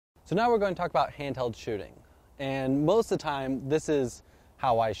So now we're going to talk about handheld shooting. And most of the time, this is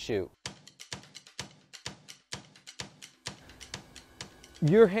how I shoot.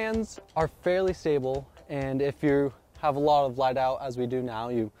 Your hands are fairly stable, and if you have a lot of light out, as we do now,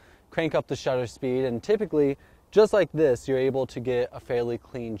 you crank up the shutter speed, and typically, just like this, you're able to get a fairly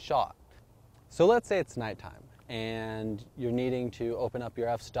clean shot. So let's say it's nighttime, and you're needing to open up your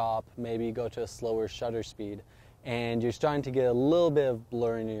f-stop, maybe go to a slower shutter speed, and you're starting to get a little bit of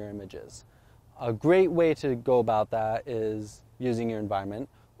blur in your images. A great way to go about that is using your environment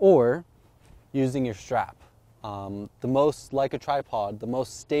or using your strap. Like a tripod, the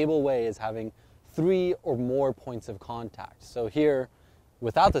most stable way is having 3 or more points of contact. So here,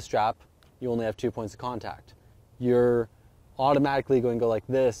 without the strap, you only have 2 points of contact. You're automatically going to go like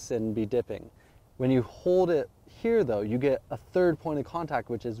this and be dipping. When you hold it here though, you get a 3rd point of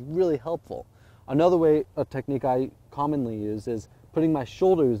contact, which is really helpful. Another way, a technique I commonly use is putting my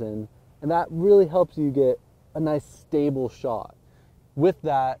shoulders in, and that really helps you get a nice stable shot. With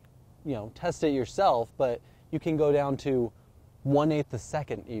that, test it yourself, but you can go down to 1/8 a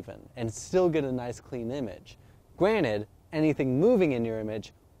second even and still get a nice clean image. Granted, anything moving in your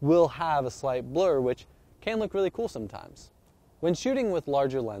image will have a slight blur, which can look really cool sometimes. When shooting with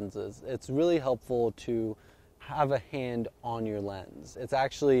larger lenses, it's really helpful to have a hand on your lens. It's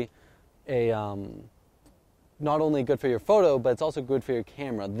actually not only good for your photo, but it's also good for your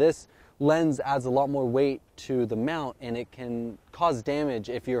camera. This lens adds a lot more weight to the mount, and it can cause damage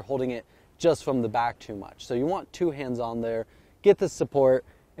if you're holding it just from the back too much. So you want 2 hands on there, get the support,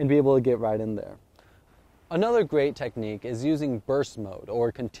 and be able to get right in there. Another great technique is using burst mode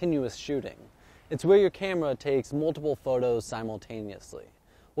or continuous shooting. It's where your camera takes multiple photos simultaneously.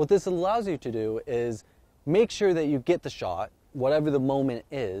 What this allows you to do is make sure that you get the shot, whatever the moment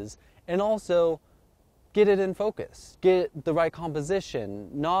is, and also get it in focus, get the right composition,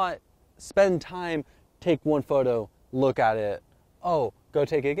 not spend time, take one photo, look at it, oh, go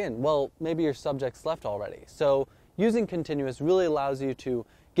take it again. Well, maybe your subject's left already. So using continuous really allows you to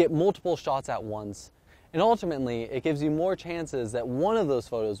get multiple shots at once, and ultimately it gives you more chances that one of those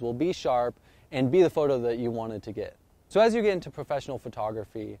photos will be sharp and be the photo that you wanted to get. So as you get into professional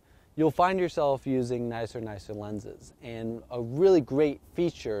photography, you'll find yourself using nicer lenses. And a really great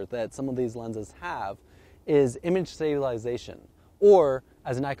feature that some of these lenses have is image stabilization, or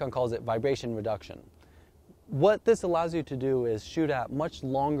as Nikon calls it, vibration reduction. What this allows you to do is shoot at much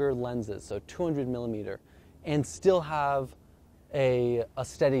longer lenses, so 200 millimeter, and still have a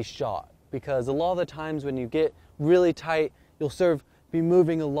steady shot. Because a lot of the times when you get really tight, you'll sort of be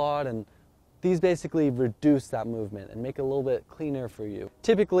moving a lot, and these basically reduce that movement and make it a little bit cleaner for you.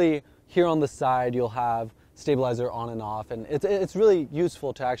 Typically, here on the side, you'll have stabilizer on and off, and it's really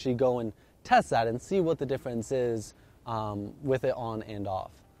useful to actually go and test that and see what the difference is with it on and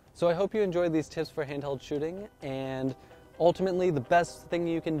off. So I hope you enjoyed these tips for handheld shooting, and ultimately the best thing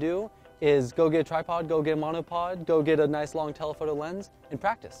you can do is go get a tripod, go get a monopod, go get a nice long telephoto lens, and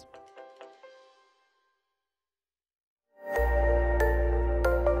practice.